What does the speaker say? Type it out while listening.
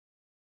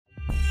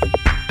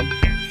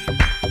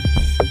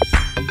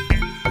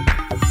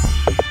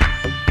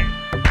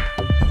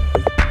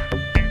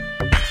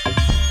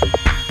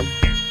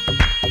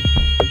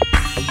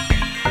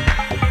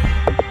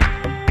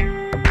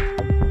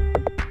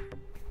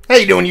How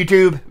you doing,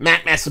 YouTube?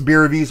 Matt Massive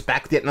Beer Reviews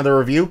back with yet another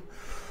review.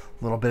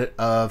 A little bit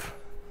of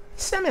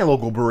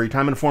semi-local brewery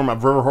time in the form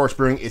of Riverhorse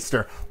Brewing. It's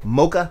their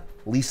Mocha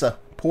Lisa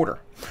Porter.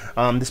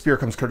 This beer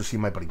comes courtesy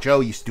of my buddy Joe.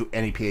 He used to do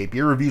NEPA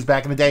beer reviews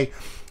back in the day.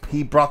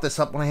 He brought this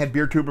up when I had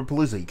Beer Tuber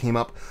Palooza. He came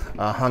up,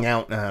 hung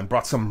out, and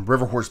brought some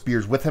Riverhorse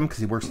beers with him because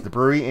he works at the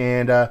brewery.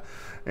 And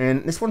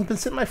this one's been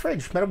sitting in my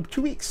fridge for about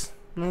 2 weeks.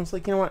 And I was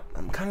like, you know what?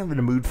 I'm kind of in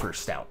the mood for a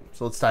stout.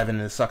 So let's dive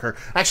into this sucker.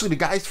 Actually, the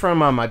guys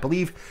from, I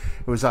believe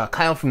it was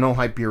Kyle from No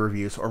Hype Beer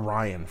Reviews, or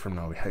Ryan from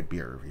No Hype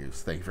Beer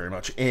Reviews. Thank you very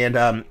much. And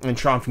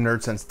Sean from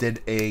Nerd Sense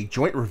did a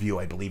joint review,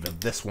 I believe, of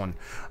this one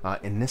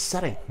in this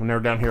setting when they were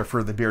down here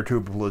for the Beer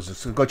Tuber Palooza.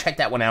 So go check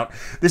that one out.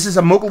 This is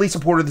a Mocha Lisa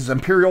Porter. This is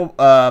Imperial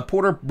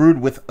Porter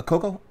brewed with a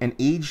cocoa and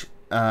aged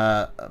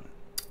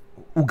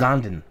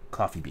Ugandan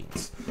coffee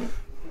beans.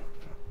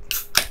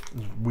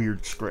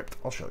 Weird script.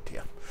 I'll show it to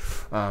you.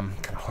 Kind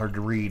of hard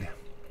to read.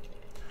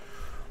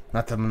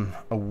 Not that I'm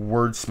a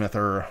wordsmith,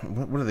 or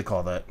what do they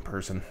call that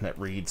person that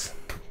reads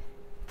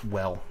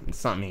well?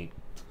 It's not me.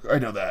 I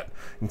know that.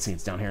 You can see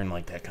it's down here in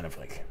like that kind of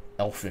like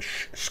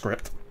elfish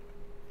script.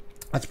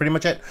 That's pretty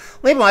much it.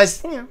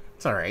 Label-wise, yeah,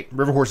 it's all right.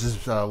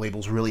 Riverhorse's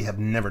labels really have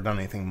never done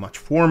anything much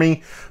for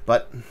me,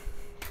 but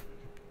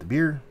the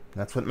beer,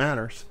 that's what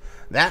matters.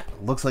 That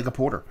looks like a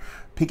porter.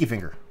 Pinky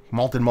finger.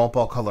 Malted malt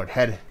ball colored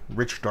head,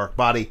 rich dark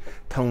body,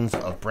 tones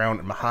of brown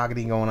and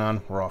mahogany going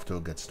on. We're off to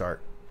a good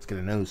start. Let's get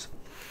a nose.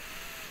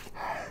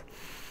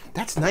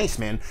 That's nice,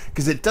 man,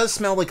 because it does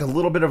smell like a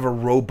little bit of a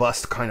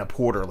robust kind of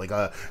porter, like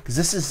because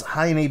this is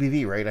high in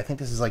ABV, right? I think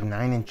this is like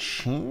 9 and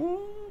change.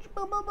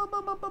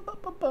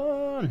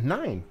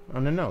 9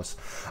 on the nose.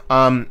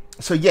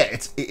 So yeah,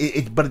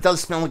 but it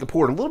does smell like a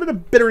porter. A little bit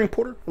of bittering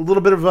porter, a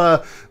little bit of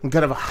a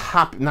kind of a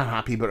hop, not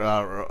hoppy,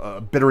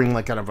 but bittering,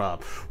 like kind of a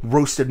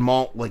roasted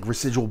malt, like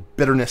residual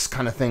bitterness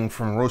kind of thing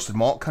from roasted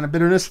malt kind of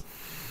bitterness.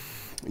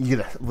 You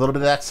get a little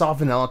bit of that soft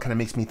vanilla, kind of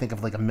makes me think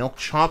of like a milk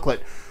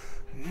chocolate.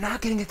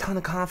 Not getting a ton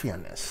of coffee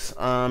on this.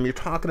 You're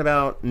talking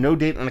about no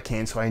date on a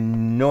can, so I have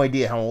no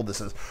idea how old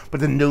this is. But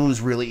the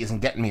nose really isn't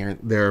getting me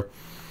there.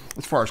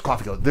 As far as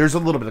coffee goes, there's a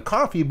little bit of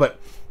coffee, but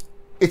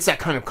it's that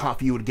kind of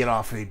coffee you would get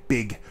off a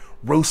big,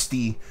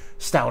 roasty,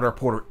 stout or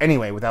porter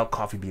anyway, without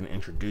coffee being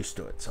introduced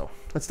to it. So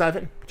let's dive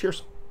in.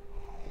 Cheers.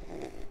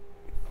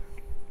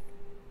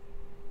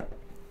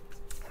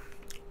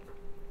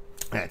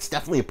 Yeah, it's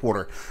definitely a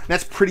porter. And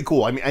that's pretty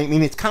cool. I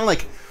mean, it's kind of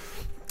like,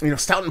 you know,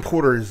 stout and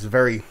porter is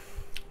very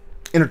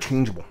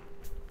interchangeable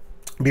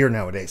beer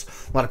nowadays.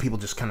 A lot of people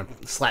just kind of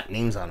slap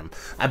names on them.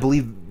 I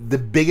believe the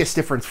biggest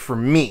difference for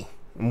me,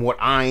 and what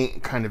I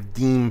kind of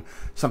deem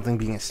something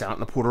being a stout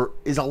and a porter,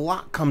 is a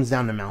lot comes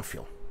down to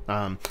mouthfeel.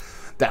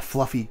 That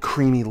fluffy,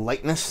 creamy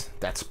lightness,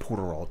 that's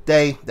porter all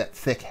day. That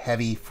thick,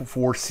 heavy,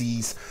 4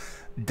 C's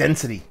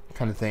density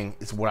kind of thing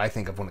is what I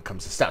think of when it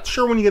comes to stouts.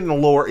 Sure, when you get in the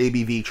lower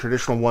ABV,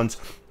 traditional ones,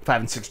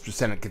 5 and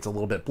 6%, it gets a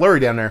little bit blurry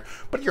down there.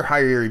 But your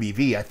higher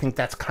ABV, I think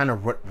that's kind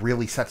of what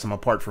really sets them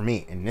apart for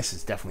me. And this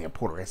is definitely a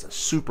porter. It's a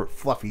super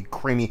fluffy,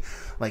 creamy,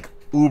 like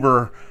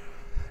uber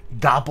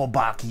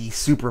doppelbocky,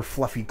 super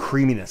fluffy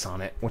creaminess on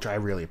it, which I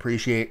really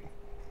appreciate.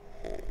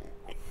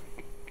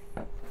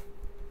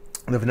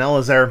 The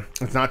vanilla's there.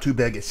 It's not too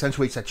big. It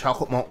accentuates that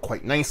chocolate malt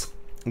quite nice.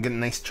 You get a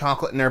nice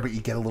chocolate in there, but you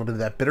get a little bit of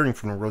that bittering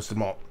from the roasted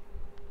malt.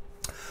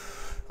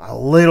 A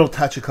little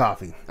touch of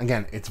coffee.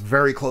 Again, it's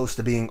very close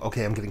to being,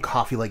 okay, I'm getting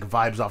coffee-like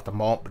vibes off the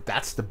malt, but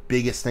that's the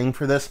biggest thing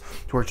for this,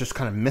 to where it's just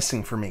kind of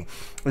missing for me.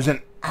 There's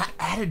an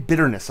added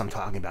bitterness I'm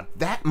talking about.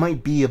 That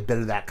might be a bit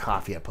of that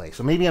coffee at play.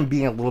 So maybe I'm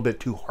being a little bit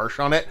too harsh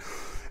on it.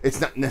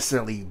 It's not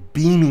necessarily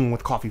beaming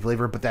with coffee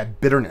flavor, but that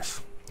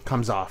bitterness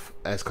comes off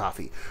as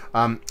coffee.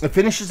 It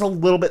finishes a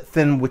little bit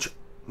thin, which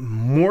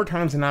more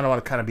times than not I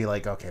want to kind of be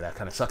like, okay, that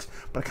kind of sucks.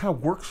 But it kind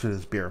of works for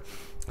this beer,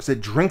 because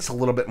it drinks a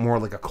little bit more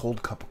like a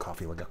cold cup of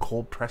coffee, like a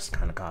cold pressed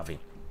kind of coffee.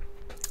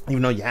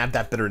 Even though you have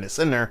that bitterness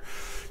in there,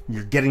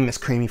 you're getting this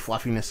creamy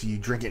fluffiness. You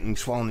drink it and you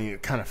swallow it, and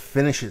it kind of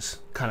finishes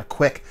kind of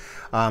quick.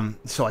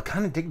 So I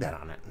kind of dig that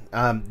on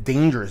it.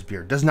 Dangerous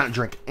beer. Does not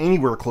drink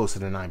anywhere close to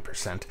the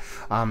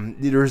 9%.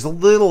 There's a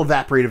little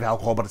evaporative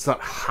alcohol, but it's not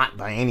hot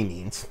by any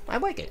means. I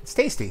like it. It's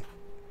tasty.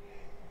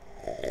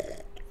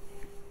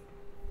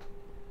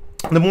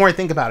 The more I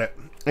think about it,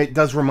 it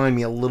does remind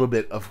me a little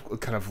bit of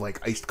kind of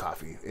like iced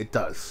coffee. It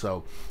does.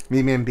 So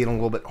maybe I'm being a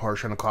little bit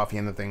harsh on the coffee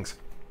end of things.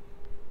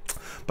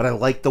 But I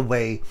like the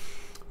way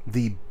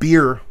the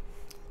beer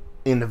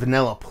and the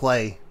vanilla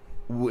play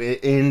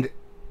and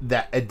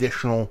that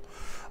additional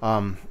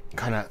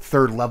kind of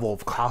third level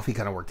of coffee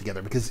kind of work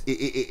together, because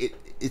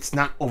it's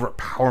not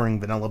overpowering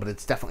vanilla, but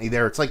it's definitely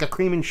there. It's like a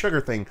cream and sugar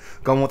thing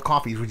going with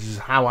coffees, which is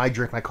how I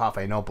drink my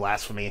coffee. I know,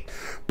 blasphemy,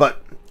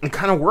 but it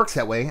kind of works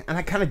that way, and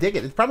I kind of dig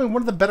it. It's probably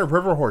one of the better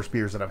Riverhorse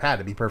beers that I've had,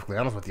 to be perfectly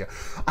honest with you.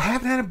 I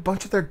haven't had a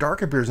bunch of their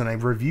darker beers, and I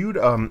reviewed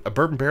a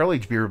bourbon barrel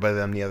aged beer by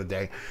them the other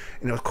day,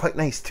 and it was quite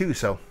nice too.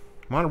 So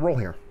I'm on a roll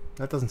here.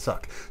 That doesn't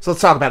suck. So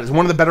let's talk about it. It's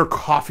one of the better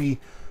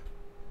coffee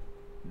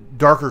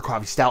darker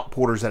coffee, stout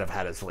porters that I've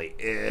had as late,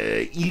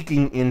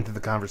 eking into the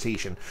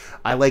conversation.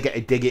 I like it. I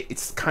dig it.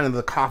 It's kind of,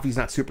 the coffee's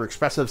not super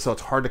expressive, so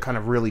it's hard to kind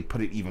of really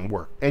put it even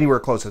work anywhere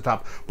close to the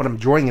top, but I'm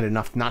enjoying it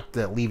enough not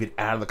to leave it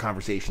out of the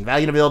conversation.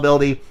 Value and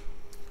availability,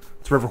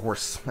 it's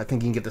Riverhorse. I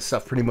think you can get this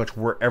stuff pretty much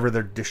wherever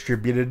they're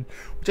distributed,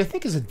 which I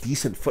think is a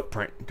decent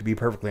footprint, to be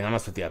perfectly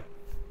honest with you.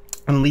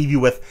 And leave you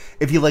with,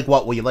 if you like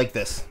what? Well, you like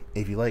this.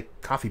 If you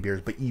like coffee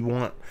beers, but you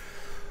want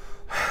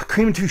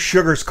cream and 2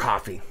 sugars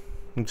coffee,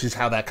 which is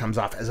how that comes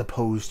off, as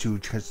opposed to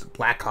just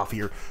black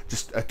coffee or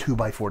just a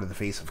 2x4 to the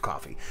face of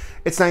coffee.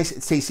 It's nice,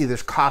 it's tasty,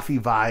 there's coffee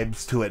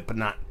vibes to it, but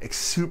not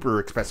super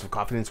expressive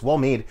coffee, and it's well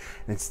made,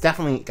 and it's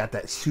definitely got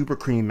that super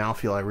creamy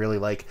mouthfeel I really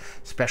like,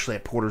 especially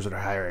at porters that are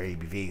higher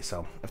ABV.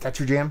 So if that's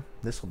your jam,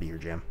 this will be your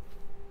jam.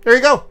 There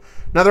you go.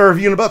 Another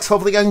review in the books.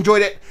 Hopefully you guys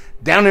enjoyed it.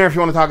 Down there if you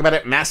want to talk about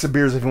it. Massive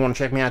Beers if you want to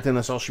check me out doing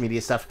the social media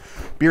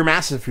stuff. Beer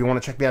Massive if you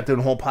want to check me out doing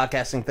the whole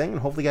podcasting thing.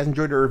 And hopefully you guys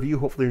enjoyed the review.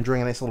 Hopefully you're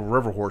enjoying a nice little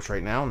Riverhorse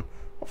right now. And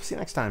hopefully see you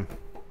next time.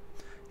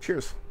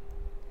 Cheers.